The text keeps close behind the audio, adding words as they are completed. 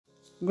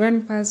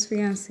Grandpa's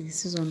Fiance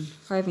season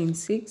 5 and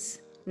 6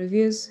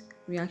 reviews,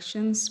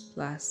 reactions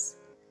plus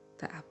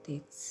the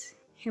updates.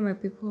 Hey my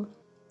people,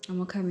 I'm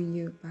welcoming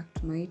you back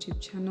to my YouTube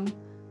channel,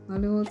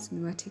 Nollywood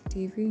Cinematic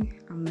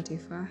TV. I'm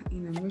Latifa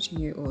and I'm wishing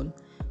you all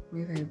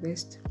wherever you're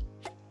best,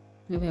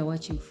 wherever you're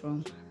watching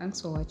from.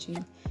 Thanks for watching,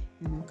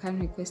 and I'm kind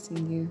of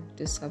requesting you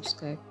to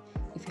subscribe.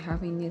 If you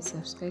haven't yet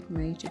subscribed to my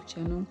YouTube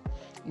channel,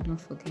 and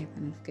don't forget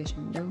the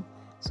notification bell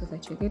so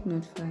that you get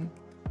notified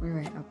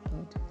whenever I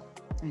upload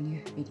a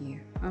new video.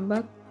 I'm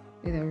back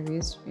with the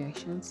reviews,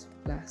 reactions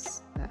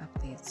plus the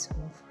updates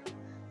of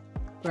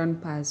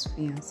Grandpa's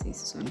Fiance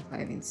season 5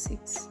 and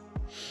 6.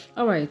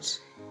 Alright,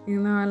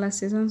 in our last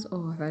seasons,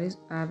 or that is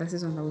the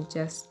season that we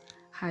just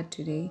had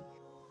today,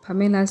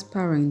 Pamela's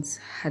parents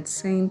had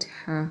sent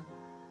her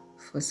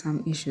for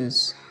some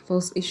issues,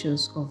 those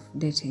issues of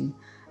dating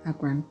a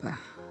grandpa.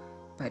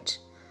 But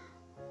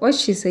what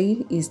she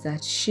said is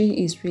that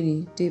she is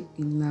really deep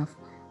in love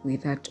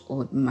with that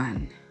old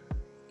man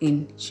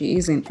and she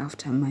isn't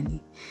after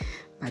money.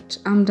 But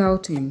I'm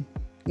doubting,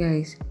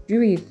 guys, do you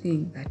really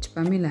think that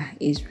Pamela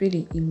is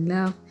really in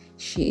love?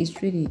 She is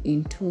really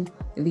into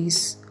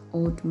this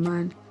old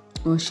man,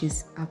 or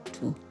she's up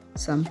to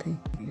something?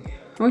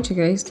 I want you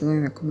guys to go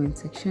in the comment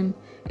section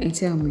and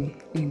tell me,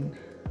 and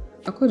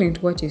according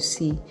to what you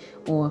see,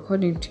 or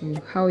according to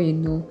how you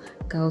know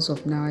girls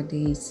of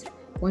nowadays,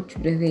 what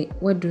do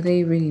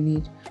they really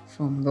need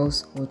from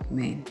those old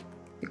men?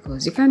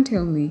 Because you can't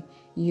tell me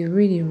you're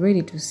really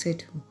ready to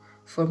settle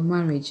for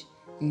marriage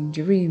and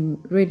you're really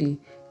ready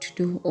to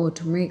do or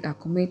to make a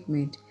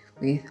commitment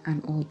with an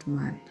old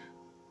man.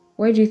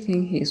 Where do you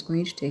think he is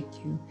going to take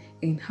you,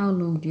 and how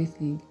long do you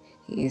think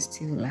he is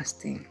still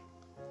lasting?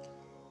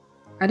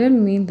 I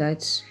don't mean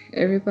that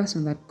every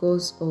person that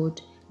goes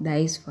old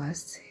dies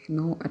fast.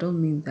 No, I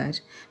don't mean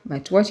that.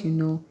 But what we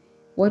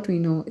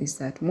know is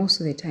that most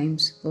of the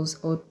times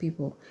those old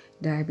people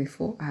die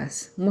before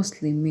us,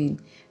 mostly men.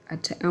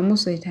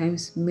 Most of the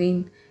times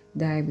men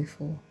die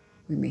before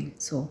women.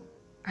 So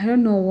I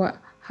don't know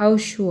how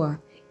sure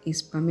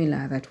is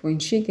Pamela that when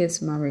she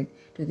gets married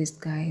to this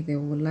guy, they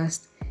will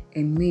last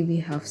and maybe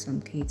have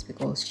some kids,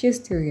 because she's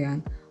still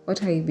young.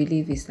 What I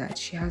believe is that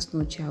she has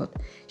no child.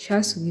 She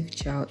has to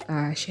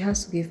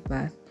give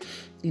birth,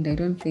 and I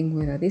don't think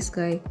whether this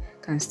guy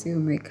can still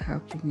make her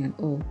pregnant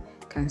or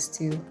can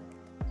still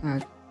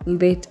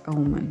let a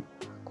woman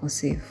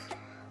conceive.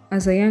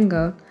 As a young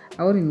girl,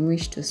 I wouldn't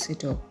wish to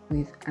settle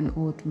with an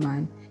old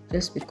man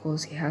just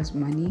because he has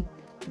money,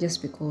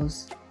 just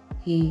because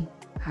he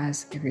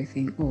has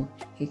everything, or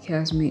he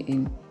cares me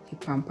and he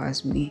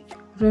pampers me.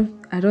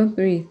 I don't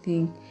really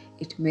think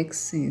it makes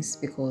sense,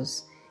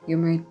 because you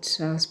might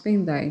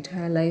spend that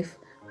entire life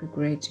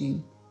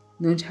regretting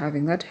not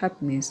having that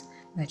happiness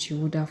that you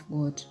would have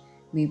got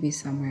maybe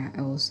somewhere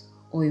else,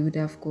 or you would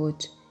have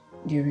got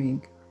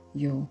during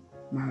your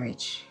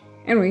marriage.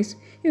 Anyways,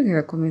 you can in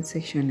the comment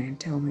section and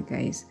tell me,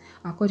 guys,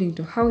 according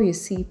to how you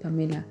see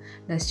Pamela,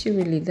 does she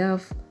really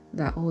love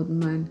the old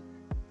man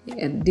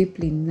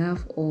deeply in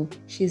love, or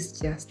she's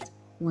just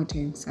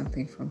wanting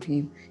something from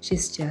him?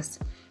 She's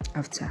just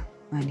after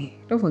money.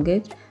 Don't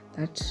forget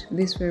that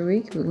this very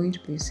week we're going to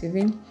be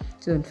receiving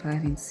season 5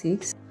 and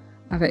 6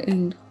 at the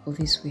end of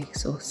this week.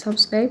 So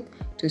subscribe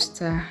to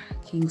Star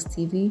Kings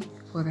TV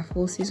for the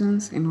 4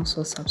 seasons, and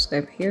also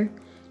subscribe here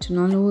to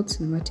Nollywood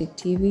Cinematic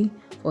TV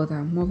for the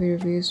movie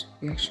reviews,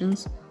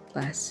 reactions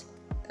plus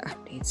the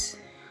updates.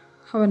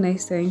 Have a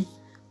nice time.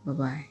 Bye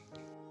bye.